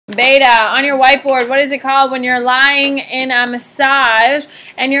Beta, on your whiteboard, what is it called when you're lying in a massage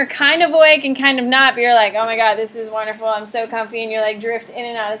and you're kind of awake and kind of not, but you're like, oh my god, this is wonderful, I'm so comfy, and you're like drift in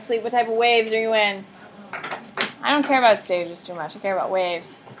and out of sleep. What type of waves are you in? I don't care about stages too much. I care about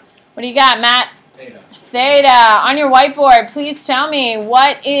waves. What do you got, Matt? Theta. Theta. On your whiteboard, please tell me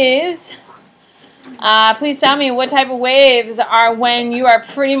what type of waves are when you are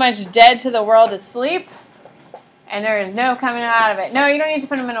pretty much dead to the world asleep and there is no coming out of it. No, you don't need to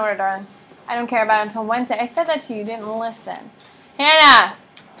put them in order, darling. I don't care about it until Wednesday. I said that to you. You didn't listen. Hannah.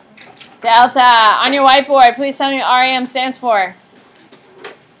 Delta. On your whiteboard, please tell me what REM stands for.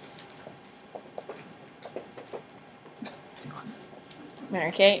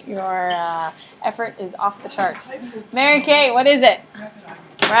 Mary Kate, your effort is off the charts. Mary Kate, what is it?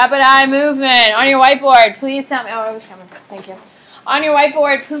 Rapid eye movement. On your whiteboard, please tell me. Oh, it was coming. Thank you. On your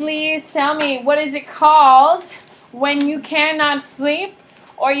whiteboard, please tell me what is it called when you cannot sleep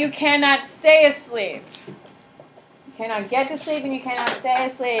or you cannot stay asleep? You cannot get to sleep and you cannot stay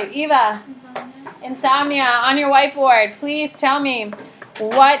asleep. Eva. Insomnia. Insomnia. On your whiteboard, please tell me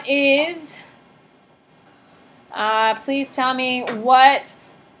what is... please tell me what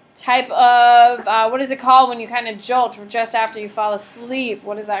type of, what is it called when you kind of jolt just after you fall asleep?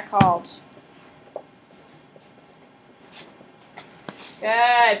 What is that called?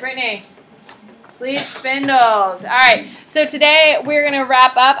 Good. Brittany. Sleep spindles. All right. So today we're going to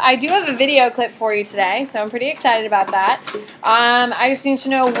wrap up. I do have a video clip for you today, so I'm pretty excited about that. I just need to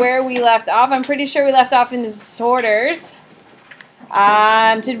know where we left off. I'm pretty sure we left off in disorders.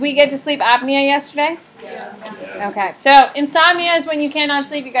 Did we get to sleep apnea yesterday? Yeah. Okay, so insomnia is when you cannot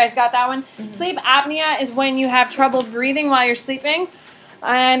sleep. You guys got that one? Mm-hmm. Sleep apnea is when you have trouble breathing while you're sleeping.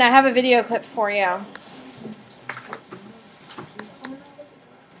 And I have a video clip for you.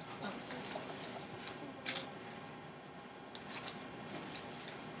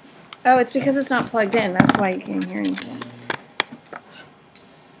 Oh, it's because it's not plugged in. That's why you can't hear anything.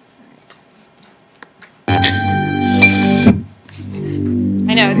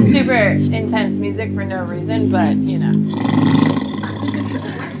 I know, it's super intense music for no reason, but, you know.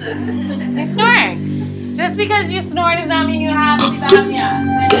 He's snoring. Just because you snore does not mean you have sleep apnea.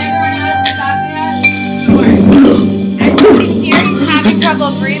 But everyone else sleep apnea snores. As you can hear, he's having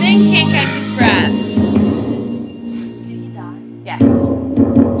trouble breathing, can't catch his breath. Can he die? Yes.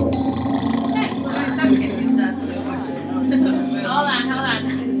 Yes, let me suffocate. That's the question. Hold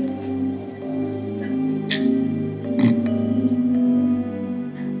on.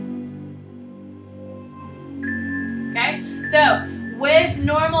 So, with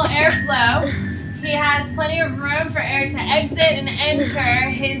normal airflow, he has plenty of room for air to exit and enter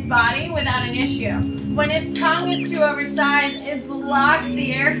his body without an issue. When his tongue is too oversized, it blocks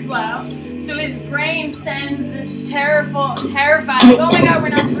the airflow. So his brain sends this terrified, oh my god, we're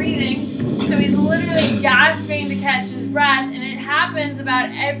not breathing. So he's literally gasping to catch his breath, and it happens about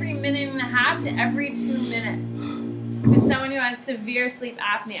every minute and a half to every 2 minutes. It's someone who has severe sleep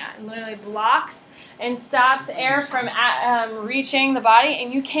apnea. It literally blocks and stops air from reaching the body,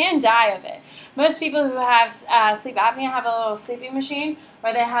 and you can die of it. Most people who have sleep apnea have a little sleeping machine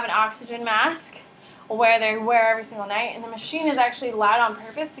where they have an oxygen mask where they wear every single night, and the machine is actually loud on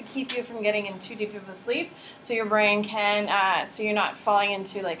purpose to keep you from getting in too deep of a sleep, so your brain can, so you're not falling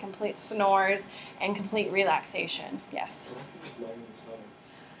into like complete snores and complete relaxation. Yes.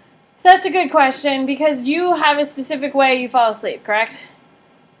 So that's a good question, because you have a specific way you fall asleep, correct?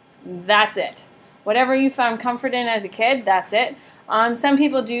 That's it. Whatever you found comfort in as a kid, that's it. Some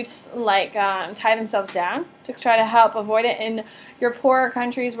people do tie themselves down to try to help avoid it. In your poorer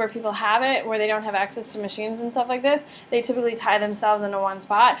countries where people have it, where they don't have access to machines and stuff like this, they typically tie themselves into one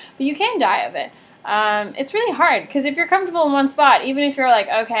spot. But you can die of it. It's really hard, because if you're comfortable in one spot, even if you're like,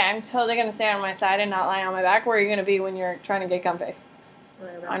 okay, I'm totally going to stay on my side and not lie on my back, where are you going to be when you're trying to get comfy?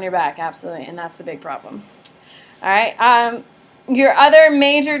 On your back, absolutely, and that's the big problem. All right, your other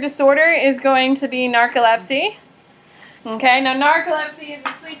major disorder is going to be narcolepsy. Okay, now narcolepsy is a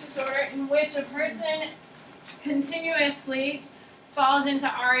sleep disorder in which a person continuously falls into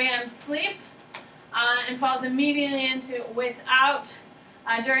REM sleep and falls immediately into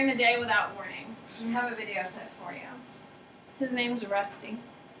during the day without warning. We have a video clip for you. His name's Rusty.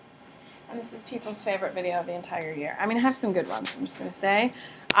 And this is people's favorite video of the entire year. I mean, I have some good ones, I'm just going to say.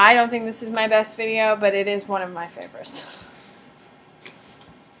 I don't think this is my best video, but it is one of my favorites.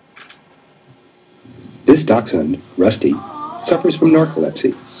 This dachshund, Rusty, suffers from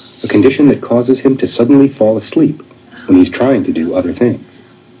narcolepsy, a condition that causes him to suddenly fall asleep when he's trying to do other things.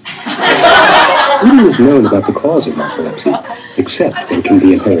 Little is known about the cause of narcolepsy, except that it can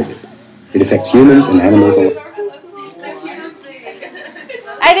be inherited. It affects humans and animals alike.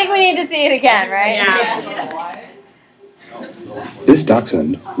 I I think we need to see it again, right? Yeah. This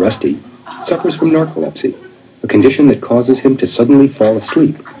dachshund, Rusty, suffers from narcolepsy, a condition that causes him to suddenly fall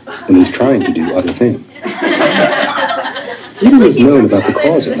asleep when he's trying to do other things. Little is known about the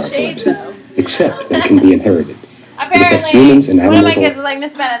cause of narcolepsy, except that it can be inherited. Apparently, humans and one of my animals kids was like,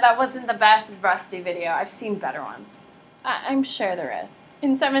 Miss Bennett, that wasn't the best Rusty video. I've seen better ones. I'm sure there is.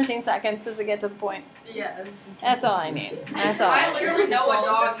 In 17 seconds, does it get to the point? Yes. That's all I need. That's all I literally know a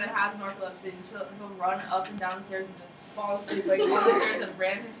dog that has narcolepsy, and he'll run up and down the stairs and just fall asleep, like on the stairs and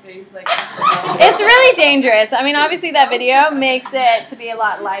ram his face, like. It's really dangerous. I mean, obviously that video makes it to be a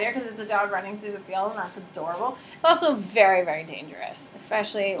lot lighter because it's a dog running through the field, and that's adorable. It's also very, very dangerous,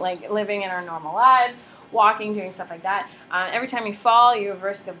 especially like living in our normal lives, walking, doing stuff like that. Every time you fall, you have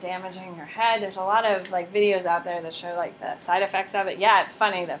risk of damaging your head. There's a lot of like videos out there that show like the side effects of it. Yeah, it's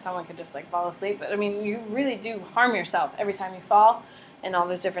funny that someone could just like fall asleep, but I mean, you really do harm yourself every time you fall and all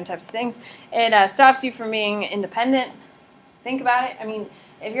those different types of things. It stops you from being independent. Think about it. I mean,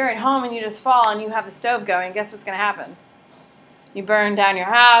 if you're at home and you just fall and you have the stove going, guess what's going to happen? You burn down your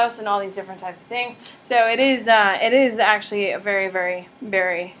house and all these different types of things. So it is actually a very, very,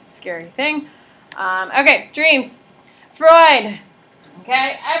 very scary thing. Okay, dreams. Freud.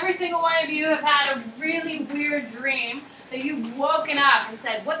 Okay, every single one of you have had a really weird dream that you've woken up and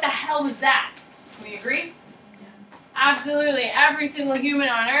said, what the hell was that? Can we agree? Yeah. Absolutely. Every single human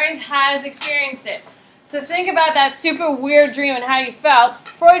on earth has experienced it. So think about that super weird dream and how you felt.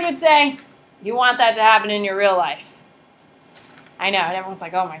 Freud would say, you want that to happen in your real life. I know, and everyone's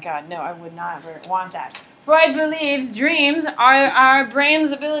like, oh my God, no, I would not ever want that. Freud believes dreams are our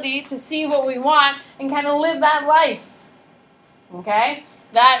brain's ability to see what we want and kind of live that life. Okay?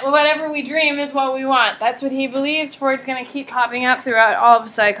 That whatever we dream is what we want. That's what he believes. Freud's going to keep popping up throughout all of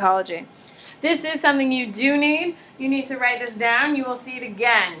psychology. This is something you do need. You need to write this down. You will see it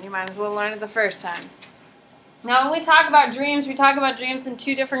again. You might as well learn it the first time. Now, when we talk about dreams, we talk about dreams in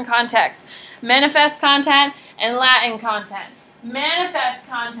two different contexts. Manifest content and latent content. Manifest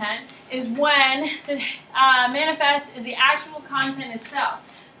content is when the manifest is the actual content itself.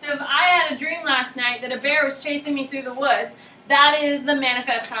 So if I had a dream last night that a bear was chasing me through the woods, that is the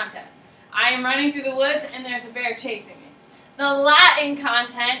manifest content. I am running through the woods and there's a bear chasing me. The latent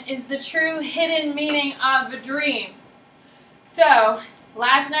content is the true hidden meaning of the dream. So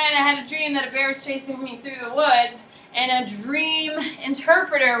last night I had a dream that a bear was chasing me through the woods, and a dream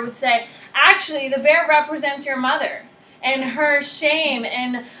interpreter would say, actually the bear represents your mother. And her shame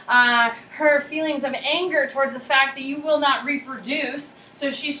and her feelings of anger towards the fact that you will not reproduce. So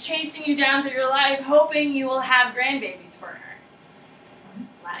she's chasing you down through your life, hoping you will have grandbabies for her.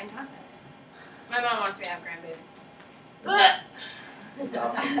 Latin content. My mom wants me to have grandbabies.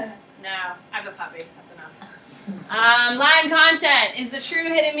 No, I have a puppy. That's enough. Latin content is the true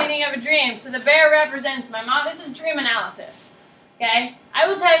hidden meaning of a dream. So the bear represents my mom. This is dream analysis. Okay? I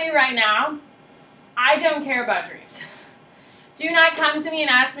will tell you right now, I don't care about dreams. Do not come to me and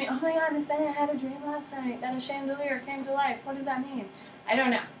ask me, oh my God, Miss Bennett, I had a dream last night that a chandelier came to life. What does that mean? I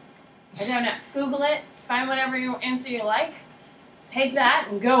don't know. I don't know. Google it. Find whatever answer you like. Take that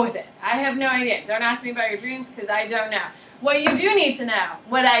and go with it. I have no idea. Don't ask me about your dreams because I don't know. What you do need to know,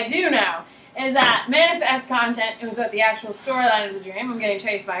 what I do know, is that manifest content is what the actual storyline of the dream. I'm getting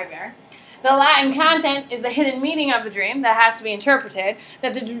chased by a bear. The Latin content is the hidden meaning of the dream that has to be interpreted,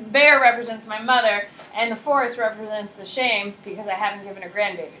 that the bear represents my mother, and the forest represents the shame because I haven't given her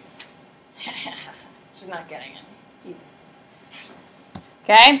grandbabies. She's not getting it either.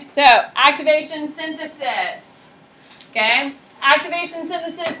 Okay, so activation synthesis. Okay, activation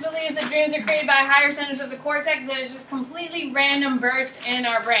synthesis believes that dreams are created by higher centers of the cortex, that it's just completely random bursts in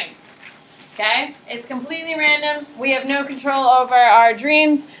our brain. Okay? It's completely random. We have no control over our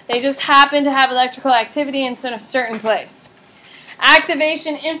dreams. They just happen to have electrical activity in a certain place.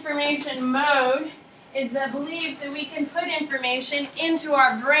 Activation information mode is the belief that we can put information into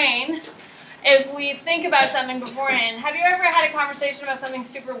our brain if we think about something beforehand. Have you ever had a conversation about something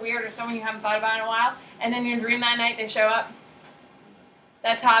super weird or someone you haven't thought about in a while, and then in your dream that night they show up?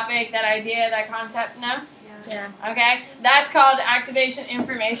 That topic, that idea, that concept? No? Yeah. Okay? That's called activation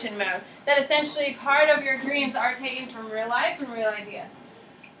information mode. That essentially part of your dreams are taken from real life and real ideas.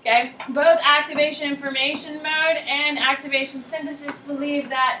 Okay? Both activation information mode and activation synthesis believe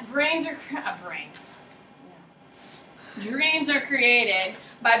that dreams are created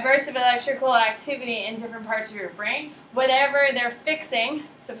by bursts of electrical activity in different parts of your brain. Whatever they're fixing,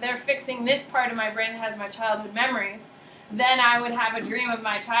 so if they're fixing this part of my brain that has my childhood memories, then I would have a dream of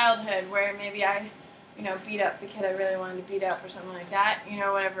my childhood where maybe I beat up the kid I really wanted to beat up or something like that,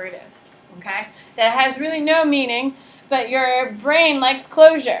 whatever it is, okay? That has really no meaning But your brain likes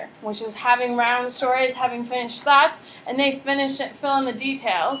closure, which is having round stories, having finished thoughts, and they fill in the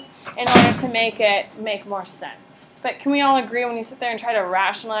details in order to make it make more sense. But can we all agree when you sit there and try to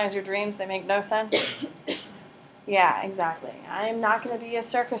rationalize your dreams, they make no sense? Yeah, exactly. I am not going to be a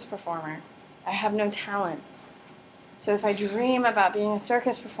circus performer. I have no talents. So if I dream about being a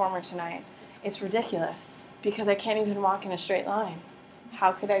circus performer tonight, it's ridiculous because I can't even walk in a straight line.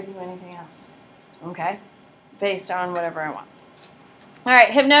 How could I do anything else? Okay? Based on whatever I want. All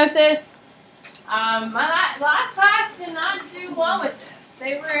right, hypnosis. My last class did not do well with this.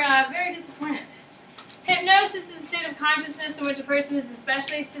 They were very disappointed. Hypnosis is a state of consciousness in which a person is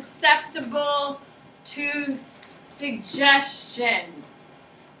especially susceptible to suggestion.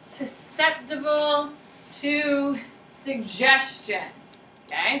 Susceptible to suggestion.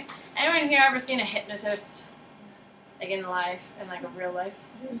 Okay? Anyone here ever seen a hypnotist? Like in life, in like a real life?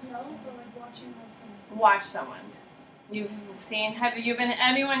 Yourself or like watching someone? Watch someone. You've seen,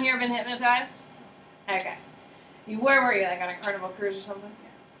 anyone here been hypnotized? Okay. Where were you? Like on a Carnival cruise or something?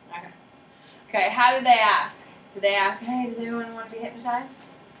 Yeah. Okay. Okay, how did they ask? Did they ask, hey, does anyone want to be hypnotized?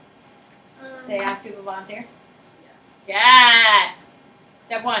 Did they ask people to volunteer? Yeah. Yes!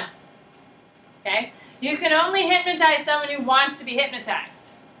 Step 1. Okay? You can only hypnotize someone who wants to be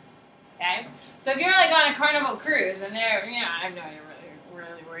hypnotized. Okay? So if you're like on a Carnival cruise and they're, I have no idea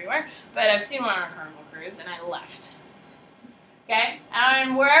really where you are, but I've seen one on a Carnival cruise and I left. Okay?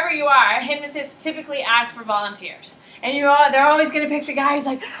 And wherever you are, hypnotists typically ask for volunteers. And they're always going to pick the guy who's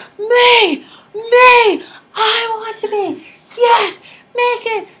like, me, I want to be, yes, make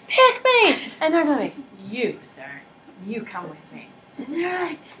it, pick me. And they're going to be, you, sir, you come with me. And they're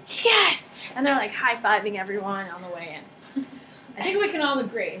like, yes. And they're like high-fiving everyone on the way in. I think we can all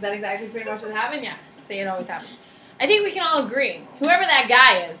agree. Is that exactly pretty much what happened? Yeah. See, it always happens. I think we can all agree. Whoever that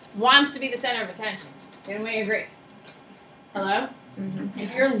guy is wants to be the center of attention. Can we agree? Hello? Mm-hmm.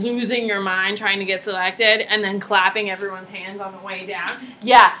 If you're losing your mind trying to get selected and then clapping everyone's hands on the way down,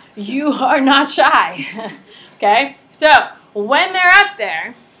 yeah, you are not shy. Okay? So, when they're up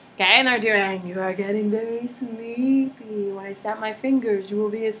there, okay, and they're doing, you are getting very sleepy. When I snap my fingers, you will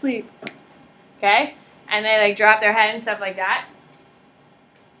be asleep. Okay? And they like drop their head and stuff like that.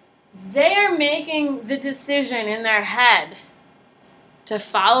 They are making the decision in their head to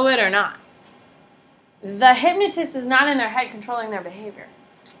follow it or not. The hypnotist is not in their head controlling their behavior.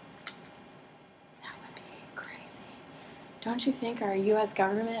 That would be crazy. Don't you think our U.S.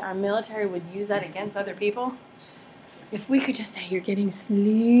 government, our military would use that against other people? If we could just say, you're getting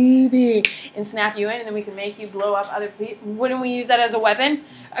sleepy, and snap you in, and then we could make you blow up other people, wouldn't we use that as a weapon?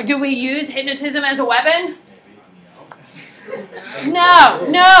 Or do we use hypnotism as a weapon?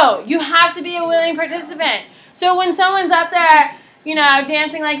 No. You have to be a willing participant. So when someone's up there,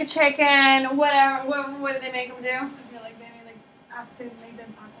 dancing like a chicken, whatever, what do they make them do? I feel like they made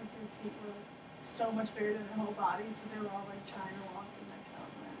them act like their feet were so much bigger than their whole body, so they were all like trying to walk the next time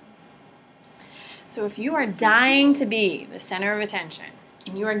around. So if you are dying to be the center of attention,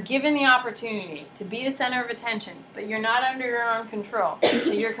 and you are given the opportunity to be the center of attention, but you're not under your own control,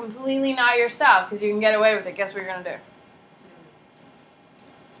 that you're completely not yourself because you can get away with it, guess what you're going to do?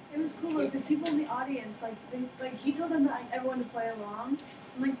 It was cool, like, the people in the audience, he told them that everyone to play along,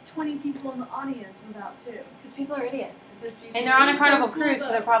 and like 20 people in the audience was out too. Because people are idiots. And they're on a Carnival cruise, so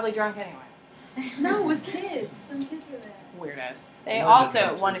they're probably drunk anyway. No, it was kids. Some kids were there. Weirdos. They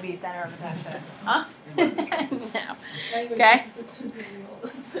also want to be center of attention. Huh? No. Okay?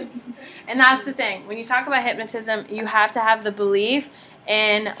 And that's the thing. When you talk about hypnotism, you have to have the belief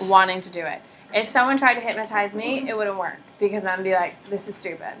in wanting to do it. If someone tried to hypnotize me, it wouldn't work. Because I'd be like, this is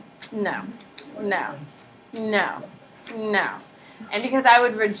stupid. No. And because I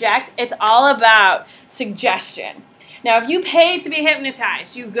would reject, it's all about suggestion. Now, if you pay to be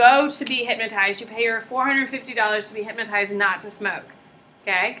hypnotized, you go to be hypnotized, you pay your $450 to be hypnotized not to smoke.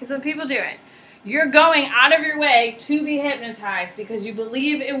 Okay? Because when people do it, you're going out of your way to be hypnotized because you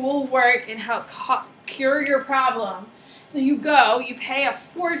believe it will work and help cure your problem. So you go, you pay a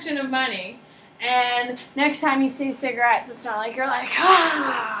fortune of money, and next time you see cigarettes, it's not like you're like,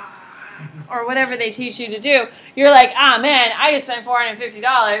 or whatever they teach you to do. You're like, man, I just spent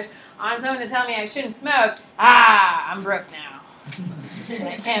 $450 on someone to tell me I shouldn't smoke. I'm broke now.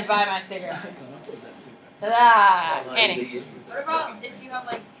 I can't buy my cigarettes. Annie. What about if you have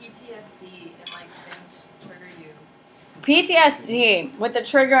like PTSD and like things trigger you? PTSD, with the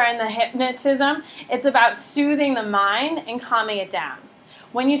trigger and the hypnotism, it's about soothing the mind and calming it down.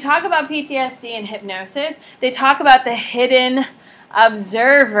 When you talk about PTSD and hypnosis, they talk about the hidden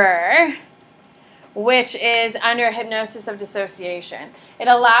observer, which is under hypnosis of dissociation. It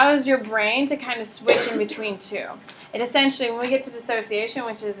allows your brain to kind of switch in between two. It essentially, when we get to dissociation,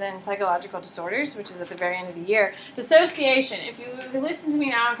 which is in psychological disorders, which is at the very end of the year, dissociation, if you listen to me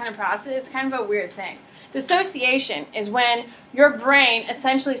now and kind of process it, it's kind of a weird thing. Dissociation is when your brain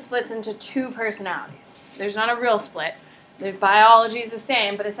essentially splits into two personalities. There's not a real split. The biology is the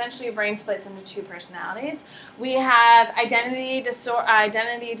same, but essentially your brain splits into two personalities. We have identity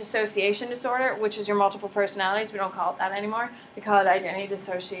dissociation disorder, which is your multiple personalities. We don't call it that anymore. We call it identity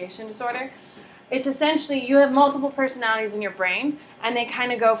dissociation disorder. It's essentially you have multiple personalities in your brain, and they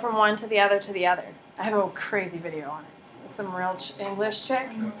kind of go from one to the other to the other. I have a crazy video on it. Some real English chick.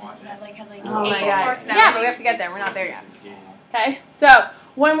 Oh my god. Yeah, but we have to get there. We're not there yet. Okay? So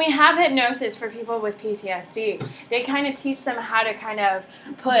when we have hypnosis for people with PTSD, they kind of teach them how to kind of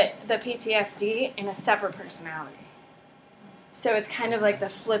put the PTSD in a separate personality. So it's kind of like the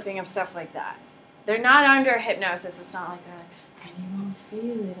flipping of stuff like that. They're not under hypnosis. It's not like they're like, and you won't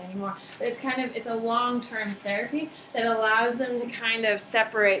feel it anymore. But it's a long-term therapy that allows them to kind of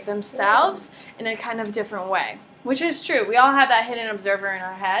separate themselves in a kind of different way. Which is true. We all have that hidden observer in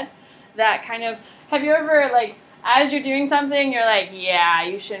our head that kind of, have you ever, like, as you're doing something, you're like, yeah,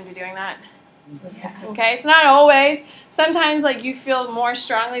 you shouldn't be doing that. Yeah. Okay? It's not always. Sometimes, like, you feel more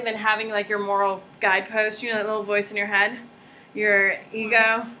strongly than having, like, your moral guidepost, you know, that little voice in your head. Your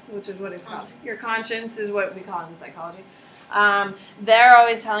ego, which is what it's called. Your conscience is what we call it in psychology. They're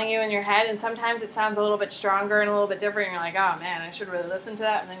always telling you in your head, and sometimes it sounds a little bit stronger and a little bit different, and you're like, oh, man, I should really listen to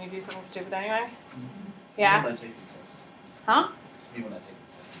that, and then you do something stupid anyway. Yeah? Huh? It's me when I take the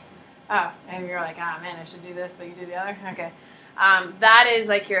test. Oh, and you're like, ah, man, I should do this, but you do the other? Okay. That is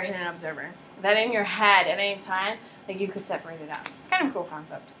like your hidden observer. That in your head at any time, like you could separate it out. It's kind of a cool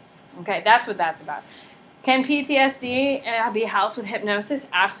concept. Okay, that's what that's about. Can PTSD be helped with hypnosis?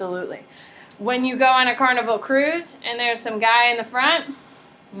 Absolutely. When you go on a Carnival cruise and there's some guy in the front,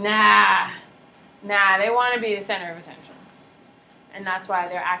 nah, they want to be the center of attention. And that's why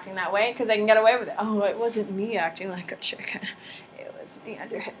they're acting that way, because they can get away with it. Oh, it wasn't me acting like a chicken. It was me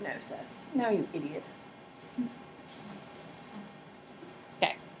under hypnosis. No, you idiot.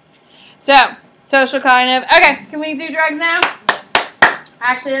 Okay. So, social cognitive. Okay, can we do drugs now?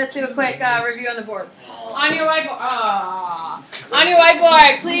 Actually, let's do a quick review on the board. On your whiteboard. On your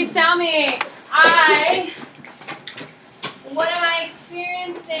whiteboard, please tell me. What am I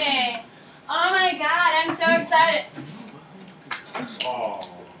experiencing? Oh my God, I'm so excited. Oh.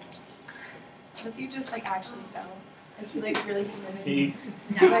 What if you just like actually fell? Like you like really committed?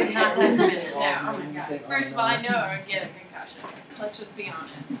 No, not that committed. No, oh my God. First of all, I know I would get a concussion. Let's just be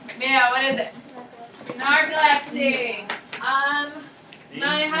honest. Yeah, what is it? Narcolepsy.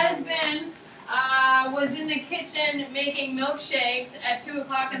 My husband was in the kitchen making milkshakes at 2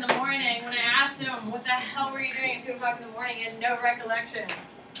 o'clock in the morning. When I asked him, what the hell were you doing at 2 o'clock in the morning, he had no recollection.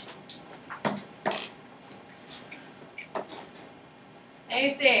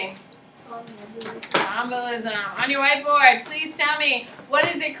 AC. Somnambulism. On your whiteboard, please tell me, what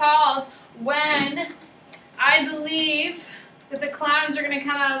is it called when I believe that the clowns are going to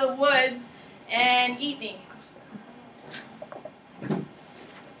come out of the woods and eat me?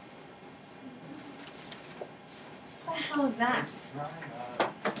 What the hell is that?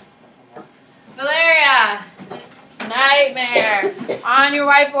 Valeria. Nightmare. On your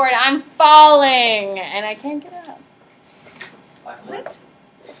whiteboard, I'm falling and I can't get up. What?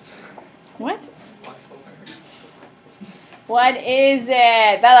 What? What is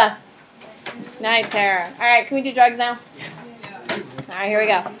it? Bella. Night terror. All right, can we do drugs now? Yes. All right, here we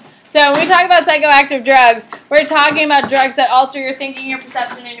go. So when we talk about psychoactive drugs, we're talking about drugs that alter your thinking, your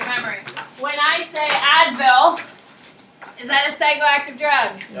perception, and your memory. When I say Advil, is that a psychoactive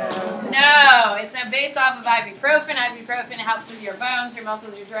drug? No, it's not based off of ibuprofen. Ibuprofen helps with your bones, your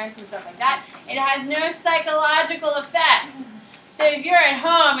muscles, your joints, and stuff like that. It has no psychological effects. So if you're at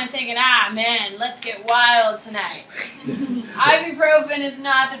home and thinking, ah, man, let's get wild tonight, ibuprofen is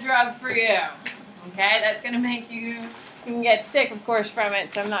not the drug for you. Okay, that's going to make you can get sick, of course, from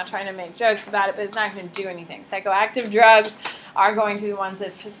it, so I'm not trying to make jokes about it, but it's not going to do anything. Psychoactive drugs are going to be the ones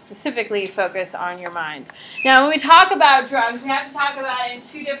that specifically focus on your mind. Now, when we talk about drugs, we have to talk about it in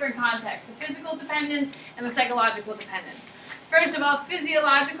two different contexts, the physical dependence and the psychological dependence. First of all,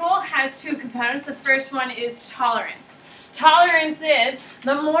 physiological has two components. The first one is tolerance. Tolerance is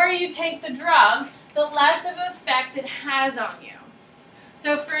the more you take the drug, the less of an effect it has on you.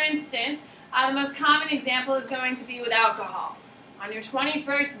 So, for instance, the most common example is going to be with alcohol. On your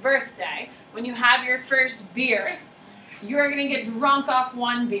 21st birthday, when you have your first beer, you're going to get drunk off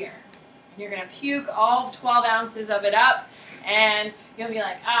one beer. You're going to puke all 12 ounces of it up, and you'll be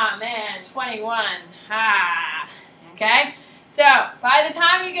like, ah, man, 21, okay? So, by the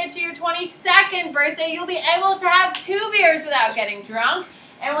time you get to your 22nd birthday, you'll be able to have 2 beers without getting drunk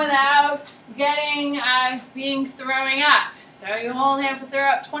and without getting, being throwing up. So, you only have to throw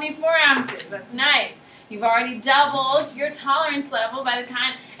up 24 ounces. That's nice. You've already doubled your tolerance level by the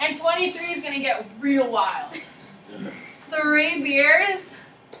time, and 23 is going to get real wild. 3 beers,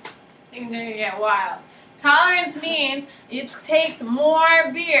 things are going to get wild. Tolerance means it takes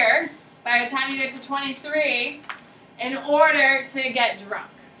more beer by the time you get to 23 in order to get drunk.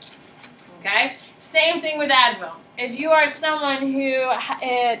 Okay? Same thing with Advil. If you are someone who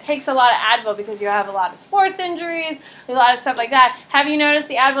takes a lot of Advil because you have a lot of sports injuries, a lot of stuff like that, have you noticed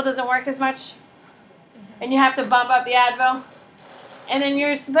the Advil doesn't work as much? And you have to bump up the Advil? And then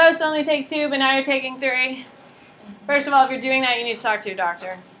you're supposed to only take 2, but now you're taking 3. First of all, if you're doing that, you need to talk to your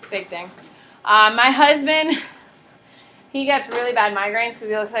doctor. Big thing. My husband, he gets really bad migraines because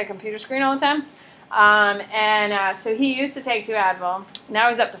he looks like a computer screen all the time. So he used to take 2 Advil. Now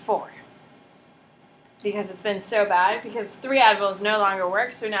he's up to 4. Because it's been so bad. Because 3 Advils no longer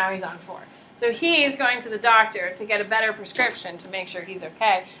work, so now he's on 4. So he is going to the doctor to get a better prescription to make sure he's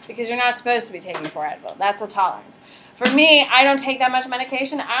okay. Because you're not supposed to be taking 4 Advil. That's a tolerance. For me, I don't take that much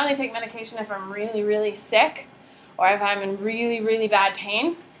medication. I only take medication if I'm really, really sick. Or if I'm in really, really bad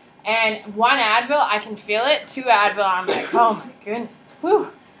pain. And 1 Advil, I can feel it. 2 Advil, I'm like, oh my goodness.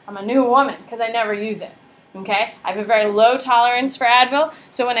 Whew. I'm a new woman because I never use it. Okay? I have a very low tolerance for Advil.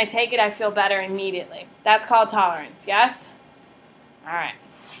 So when I take it, I feel better immediately. That's called tolerance. Yes? All right.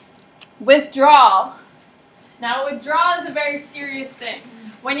 Withdrawal. Now, withdrawal is a very serious thing.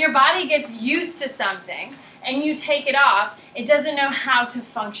 When your body gets used to something and you take it off, it doesn't know how to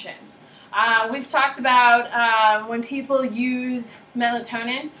function. We've talked about when people use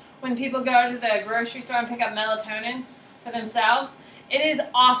melatonin, when people go to the grocery store and pick up melatonin for themselves. It is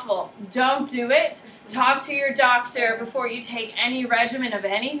awful. Don't do it. Talk to your doctor before you take any regimen of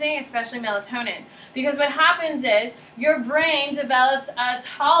anything, especially melatonin. Because what happens is your brain develops a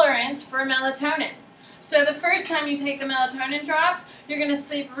tolerance for melatonin. So the first time you take the melatonin drops, you're going to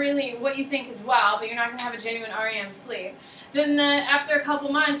sleep really what you think is well, but you're not going to have a genuine REM sleep. Then after a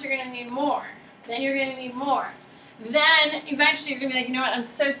couple months, you're going to need more. Then you're going to need more. Then eventually you're going to be like, you know what, I'm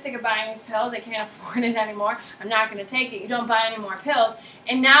so sick of buying these pills, I can't afford it anymore, I'm not going to take it. You don't buy any more pills,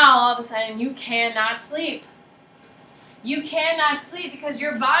 and now all of a sudden you cannot sleep. You cannot sleep because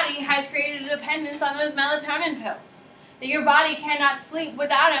your body has created a dependence on those melatonin pills. That your body cannot sleep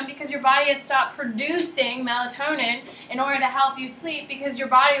without them because your body has stopped producing melatonin in order to help you sleep because your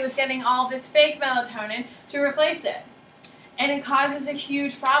body was getting all this fake melatonin to replace it. And it causes a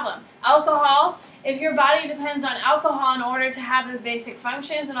huge problem. Alcohol, if your body depends on alcohol in order to have those basic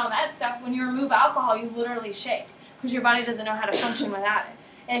functions and all that stuff, when you remove alcohol, you literally shake because your body doesn't know how to function without it.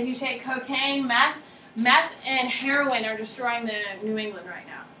 And if you take cocaine, meth and heroin are destroying New England right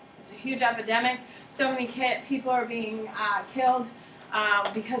now. It's a huge epidemic. So many people are being killed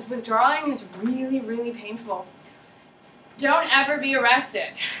because withdrawing is really, really painful. Don't ever be arrested.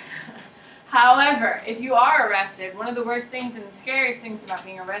 However, if you are arrested, one of the worst things and the scariest things about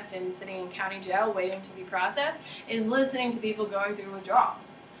being arrested and sitting in county jail waiting to be processed is listening to people going through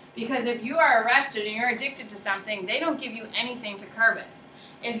withdrawals. Because if you are arrested and you're addicted to something, they don't give you anything to curb it.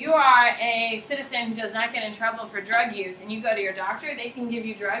 If you are a citizen who does not get in trouble for drug use and you go to your doctor, they can give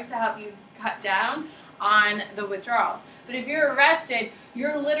you drugs to help you cut down on the withdrawals. But if you're arrested,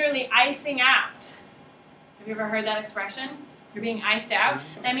 you're literally icing out. Have you ever heard that expression? You're being iced out.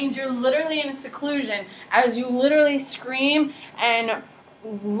 That means you're literally in a seclusion as you literally scream and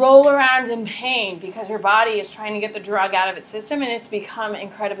roll around in pain because your body is trying to get the drug out of its system and it's become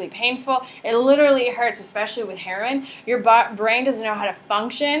incredibly painful. It literally hurts, especially with heroin. Your brain doesn't know how to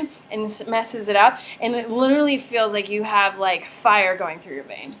function and messes it up, and it literally feels like you have like fire going through your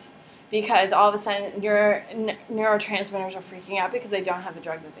veins because all of a sudden your neurotransmitters are freaking out because they don't have the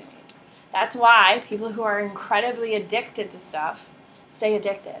drug that they need. That's why people who are incredibly addicted to stuff stay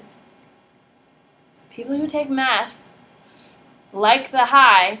addicted. People who take meth like the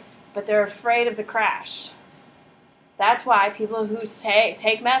high, but they're afraid of the crash. That's why people who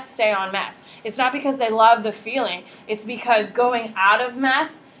take meth stay on meth. It's not because they love the feeling. It's because going out of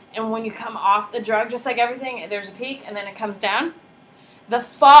meth, and when you come off the drug, just like everything, there's a peak and then it comes down. The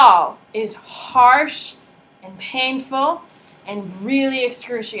fall is harsh and painful and really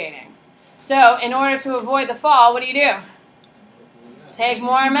excruciating. So in order to avoid the fall, what do? Take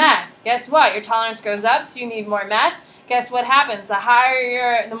more meth. Guess what? Your tolerance goes up, so you need more meth. Guess what happens?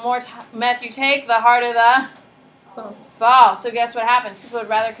 The more meth you take, the harder the fall. So guess what happens? People would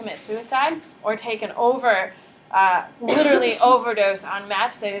rather commit suicide or take an literally overdose on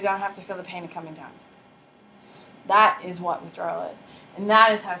meth so they don't have to feel the pain of coming down. That is what withdrawal is. And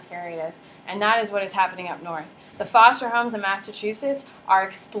that is how scary it is. And that is what is happening up north. The foster homes in Massachusetts are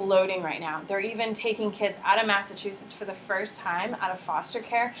exploding right now. They're even taking kids out of Massachusetts for the first time out of foster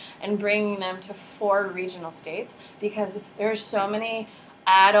care and bringing them to 4 regional states because there are so many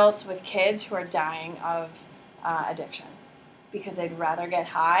adults with kids who are dying of addiction because they'd rather get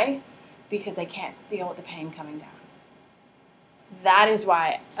high because they can't deal with the pain coming down. That is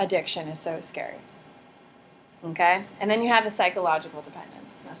why addiction is so scary. Okay? And then you have the psychological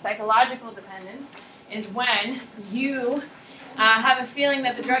dependence. Now, psychological dependence is when you have a feeling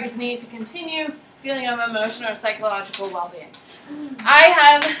that the drug is needed to continue, feeling of emotional or psychological well-being. I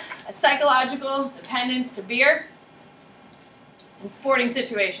have a psychological dependence to beer in sporting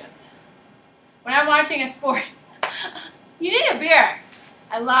situations. When I'm watching a sport, you need a beer.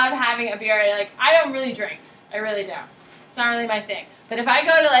 I love having a beer. I don't really drink. I really don't. It's not really my thing. But if I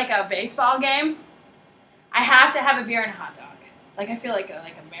go to a baseball game, I have to have a beer and a hot dog. I feel like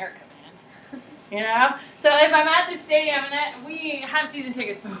America, man. You know? So if I'm at the stadium, and we have season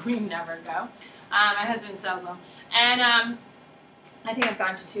tickets, but we never go. My husband sells them. And I think I've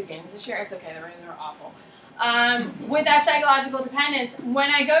gone to 2 games this year. It's okay. The Rays are awful. With that psychological dependence, when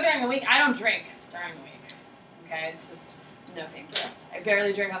I go during the week, I don't drink during the week. Okay? It's just, no thank you. I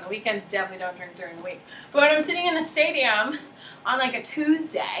barely drink on the weekends. Definitely don't drink during the week. But when I'm sitting in the stadium on a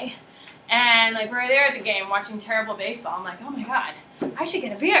Tuesday, and we're there at the game watching terrible baseball, I'm like, oh my God, I should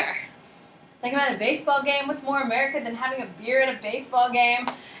get a beer. I'm at a baseball game. What's more American than having a beer at a baseball game?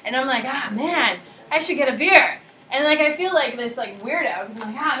 And I'm like, man, I should get a beer. And I feel like this weirdo because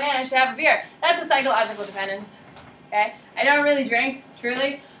I'm like, man, I should have a beer. That's a psychological dependence. Okay? I don't really drink,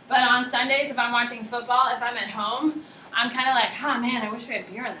 truly, but on Sundays if I'm watching football, if I'm at home, I'm kind of like, man, I wish we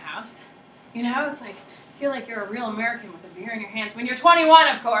had beer in the house. You know, it's I feel like you're a real American with a beer in your hands. When you're 21,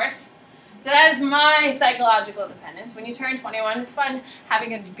 of course. So that is my psychological dependence. When you turn 21, it's fun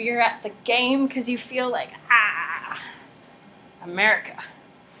having a beer at the game because you feel like, America.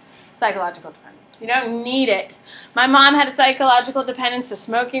 Psychological dependence. You don't need it. My mom had a psychological dependence to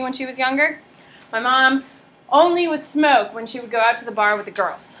smoking when she was younger. My mom only would smoke when she would go out to the bar with the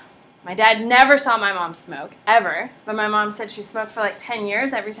girls. My dad never saw my mom smoke, ever. But my mom said she smoked for 10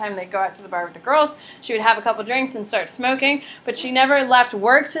 years. Every time they'd go out to the bar with the girls, she would have a couple drinks and start smoking. But she never left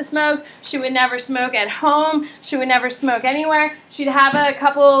work to smoke. She would never smoke at home. She would never smoke anywhere. She'd have a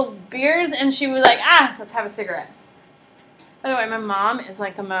couple beers and she would let's have a cigarette. By the way, my mom is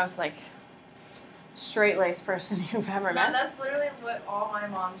the most straight-laced person you've ever met. That's literally what all my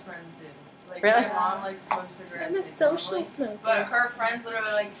mom's friends do. Really? My mom smokes cigarettes. I'm a social smoker. But her friends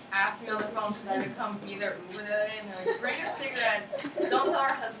literally asked me on the phone because I had to come be their Uber the other day, and they're like, "Bring us cigarettes. Don't tell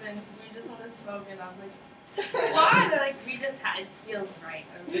our husbands. We just want to smoke." And I was like, "Why?" They're like, "We just it feels right."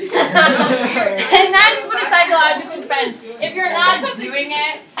 I was like, and that's what a psychological dependence. If you're not doing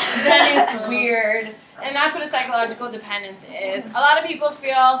it, then it's weird. And that's what a psychological dependence is. A lot of people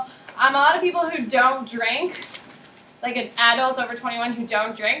who don't drink, adults over 21 who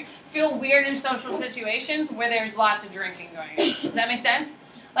don't drink, feel weird in social situations where there's lots of drinking going on. Does that make sense?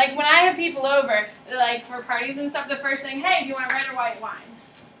 When I have people over, for parties and stuff, the first thing, hey, do you want red or white wine?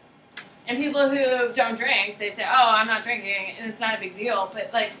 And people who don't drink, they say, oh, I'm not drinking, and it's not a big deal.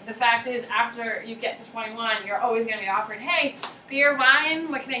 But, the fact is, after you get to 21, you're always going to be offered, hey, beer, wine,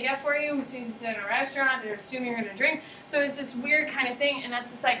 what can I get for you? As soon as you sit in a restaurant, they're assuming you're going to drink. So it's this weird kind of thing, and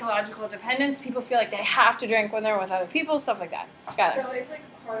that's the psychological dependence. People feel like they have to drink when they're with other people, stuff like that. Skylar. So it's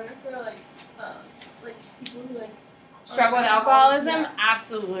harder for people who struggle with alcoholism? Yeah.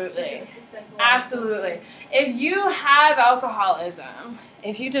 Absolutely. Absolutely. If you have alcoholism,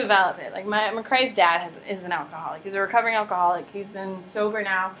 if you develop it, McCrae's dad is an alcoholic. He's a recovering alcoholic. He's been sober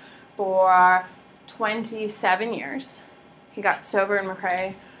now for 27 years. He got sober when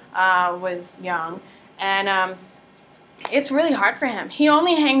McCrae was young. And it's really hard for him. He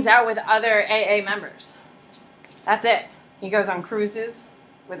only hangs out with other AA members. That's it. He goes on cruises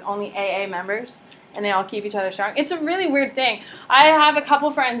with only AA members. And they all keep each other strong. It's a really weird thing. I have a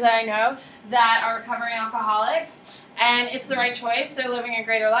couple friends that I know that are recovering alcoholics, and it's the right choice. They're living a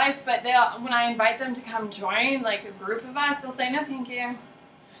greater life, but when I invite them to come join, a group of us, they'll say, no, thank you.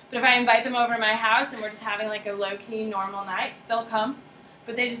 But if I invite them over to my house and we're just having, a low-key, normal night, they'll come.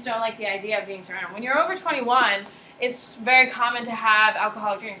 But they just don't like the idea of being surrounded. When you're over 21, it's very common to have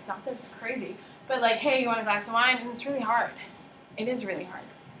alcoholic drinks. Not that it's crazy, but hey, you want a glass of wine? And it's really hard. It is really hard,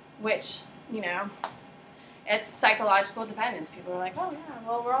 which... it's psychological dependence. People are like, oh, yeah,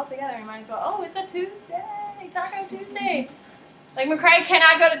 well, we're all together. You might as well, oh, it's a Tuesday. Yay, Taco Tuesday. Like McCray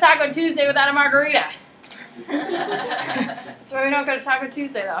cannot go to Taco Tuesday without a margarita. That's why we don't go to Taco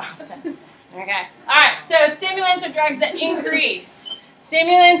Tuesday that often. Okay. All right. So stimulants are drugs that increase.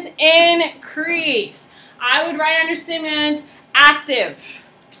 Stimulants increase. I would write under stimulants active,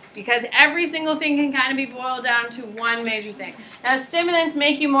 because every single thing can kind of be boiled down to one major thing. Now, stimulants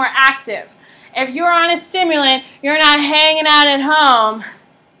make you more active. If you're on a stimulant, you're not hanging out at home.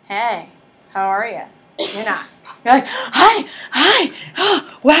 Hey, how are you? You're not. You're like, hi,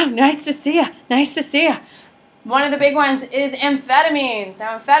 oh, wow, nice to see you, nice to see you. One of the big ones is amphetamines.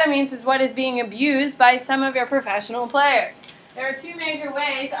 Now, amphetamines is what is being abused by some of your professional players. There are two major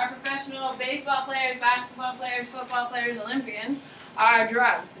ways our professional baseball players, basketball players, football players, Olympians are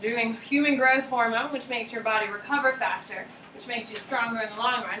drugs. They're doing human growth hormone, which makes your body recover faster, which makes you stronger in the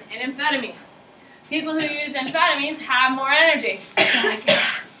long run, and amphetamines. People who use amphetamines have more energy.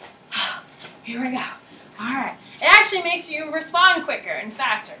 Here we go. All right. It actually makes you respond quicker and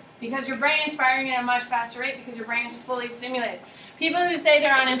faster because your brain is firing at a much faster rate because your brain is fully stimulated. People who say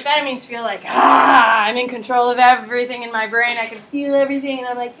they're on amphetamines feel like, I'm in control of everything in my brain. I can feel everything. And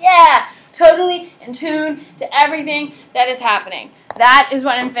I'm like, yeah, totally in tune to everything that is happening. That is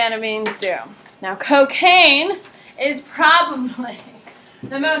what amphetamines do. Now, cocaine is probably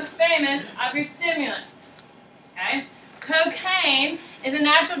the most famous of your stimulants. Okay? Cocaine is a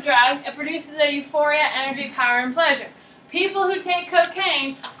natural drug. It produces a euphoria, energy, power, and pleasure. People who take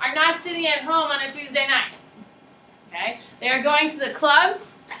cocaine are not sitting at home on a Tuesday night. Okay? They are going to the club.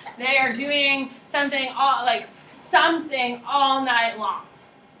 They are doing something all night long.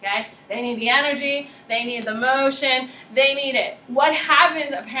 Okay? They need the energy. They need the motion. They need it. What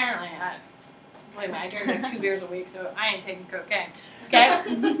happens, apparently, believe me, I drink like 2 beers a week, so I ain't taking cocaine. Okay?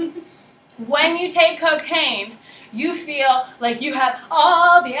 When you take cocaine, you feel like you have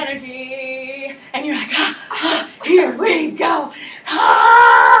all the energy, and you're like, here we go,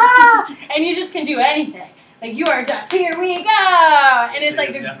 and you just can do anything. Like, you are just, here we go, and it's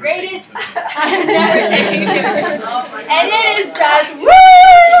like the greatest, I've never taken cocaine, and it is just,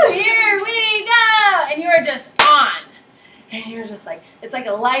 woo, here we go, and you are just on, and you're just like, it's like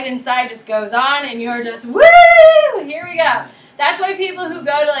a light inside just goes on, and you're just, woo, here we go. That's why people who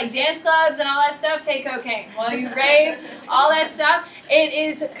go to like dance clubs and all that stuff take cocaine. While you rave, all that stuff, it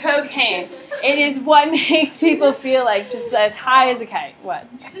is cocaine. It is what makes people feel like just as high as a kite. What?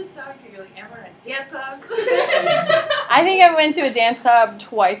 You just sound like you're like, ever at dance clubs? I think I went to a dance club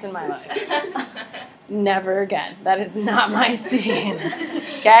twice in my life. Never again. That is not my scene.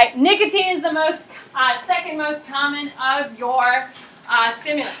 Okay? Nicotine is the second most common of your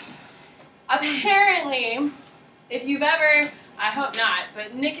stimulants. Apparently, if you've ever, I hope not,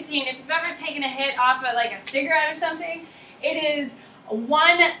 but nicotine, if you've ever taken a hit off of like a cigarette or something, it is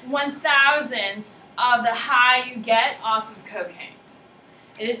 1/1000th of the high you get off of cocaine.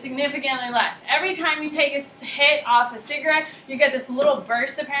 It is significantly less. Every time you take a hit off a cigarette, you get this little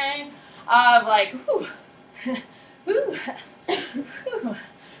burst apparently of like, whoo, whoo, whoo.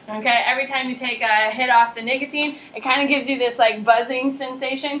 Okay, every time you take a hit off the nicotine, it kind of gives you this like buzzing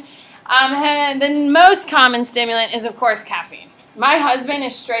sensation. And the most common stimulant is, of course, caffeine. My husband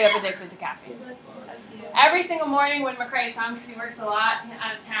is straight up addicted to caffeine. Every single morning when McCray's home, because he works a lot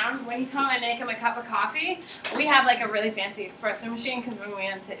out of town, when he's home, I make him a cup of coffee. We have like a really fancy espresso machine because when we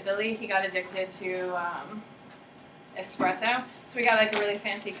went to Italy, he got addicted to espresso. So we got like a really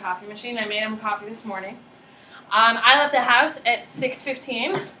fancy coffee machine. I made him coffee this morning. I left the house at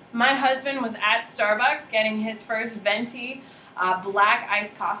 6:15. My husband was at Starbucks getting his first venti black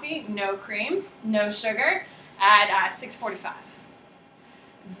iced coffee, no cream, no sugar, at 6:45.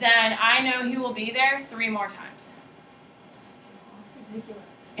 Then I know he will be there 3 more times. That's ridiculous.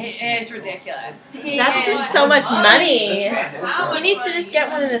 It is ridiculous. That's just so much money. He needs to just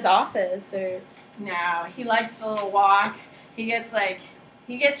get one in his office, or No, he likes the little walk. He gets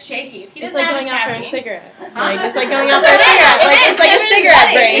shaky. If he it's doesn't like have going his out for a caffeine, cigarette. Like it's like going out for a cigarette. Like it's like a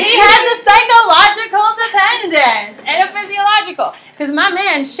cigarette break. He has a psychological dependence and a physiological. Because my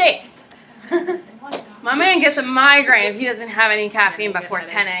man shakes. My man gets a migraine if he doesn't have any caffeine before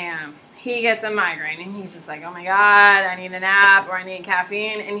 10 a.m. He gets a migraine and he's just like, oh my God, I need a nap or I need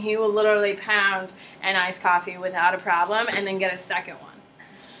caffeine. And he will literally pound an iced coffee without a problem and then get a second one.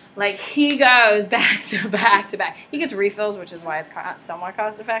 Like, he goes back to back to back. He gets refills, which is why it's somewhat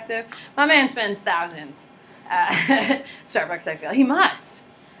cost effective. My man spends thousands at Starbucks, I feel. He must.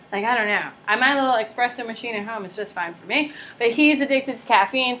 Like, I don't know. My little espresso machine at home is just fine for me. But he's addicted to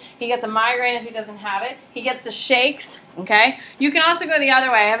caffeine. He gets a migraine if he doesn't have it. He gets the shakes, okay? You can also go the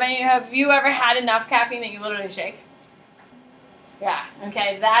other way. Have you ever had enough caffeine that you literally shake? Yeah.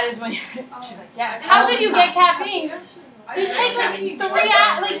 Okay. That is when she's like, yes. How could you get caffeine? You take like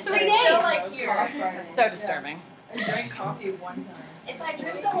 3 days. Still like here. That's so disturbing. I drank coffee one time. If I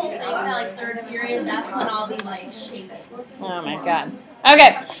drink the whole thing by like third period, that's when I'll be like shaking. Oh my god.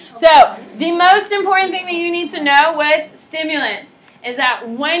 Okay, so the most important thing that you need to know with stimulants is that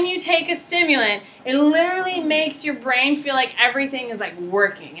when you take a stimulant, it literally makes your brain feel like everything is like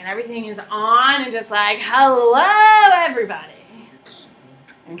working and everything is on and just like, hello everybody.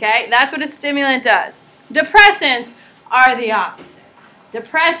 Okay, that's what a stimulant does. Depressants are the opposite.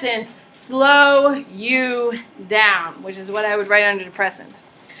 Depressants slow you down, which is what I would write under depressants.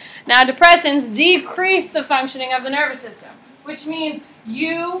 Now, depressants decrease the functioning of the nervous system, which means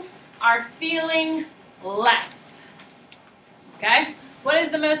you are feeling less. Okay? What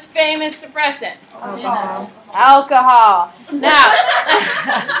is the most famous depressant? Alcohol. Alcohol. Now,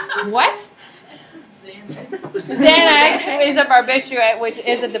 what? Xanax is a barbiturate, which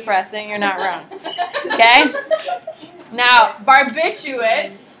is a depressant. You're not wrong. Okay? Now,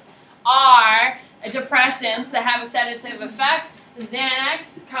 barbiturates are depressants that have a sedative effect.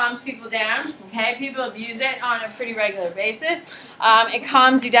 Xanax calms people down. Okay, people abuse it on a pretty regular basis. It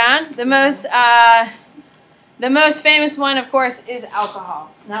calms you down. The most famous one, of course, is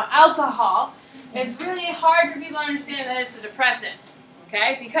alcohol. Now, alcohol, it's really hard for people to understand that it's a depressant.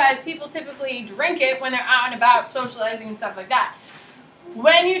 Okay, because people typically drink it when they're out and about socializing and stuff like that.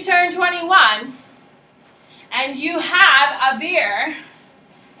 When you turn 21 and you have a beer,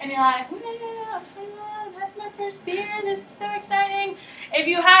 and you're like, wow, I'm 21, I'm having my first beer, this is so exciting. If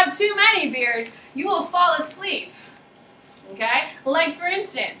you have too many beers, you will fall asleep. Okay? Like, for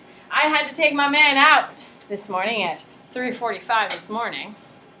instance, I had to take my man out this morning at 3:45 this morning.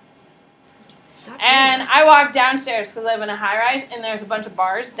 And I walked downstairs because I live in a high-rise, and there's a bunch of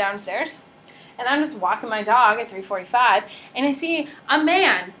bars downstairs. And I'm just walking my dog at 3:45, and I see a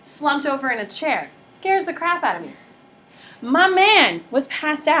man slumped over in a chair. It scares the crap out of me. My man was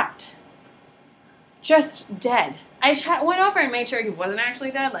passed out. Just dead. I went over and made sure he wasn't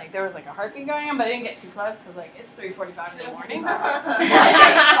actually dead. Like, there was like a heartbeat going on, but I didn't get too close because like it's 3:45 in the morning. But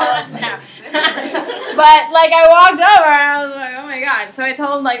like I walked over and I was like, oh my god. So I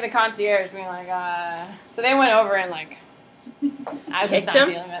told like the concierge, being like, so they went over and like I was not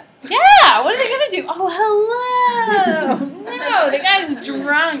dealing with it. Yeah, what are they gonna do? Oh, hello. No, the guy's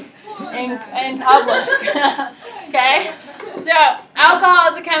drunk in public. Okay? So, alcohol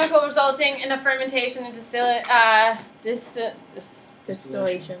is a chemical resulting in the fermentation and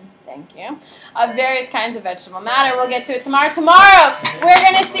Distillation. Thank you. Of various kinds of vegetable matter. We'll get to it tomorrow. Tomorrow, we're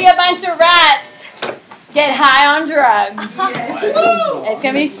going to see a bunch of rats get high on drugs. It's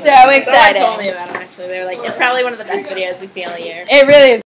going to be so exciting. Told me about them, actually. They were like, it's probably one of the best videos we see all year. It really is.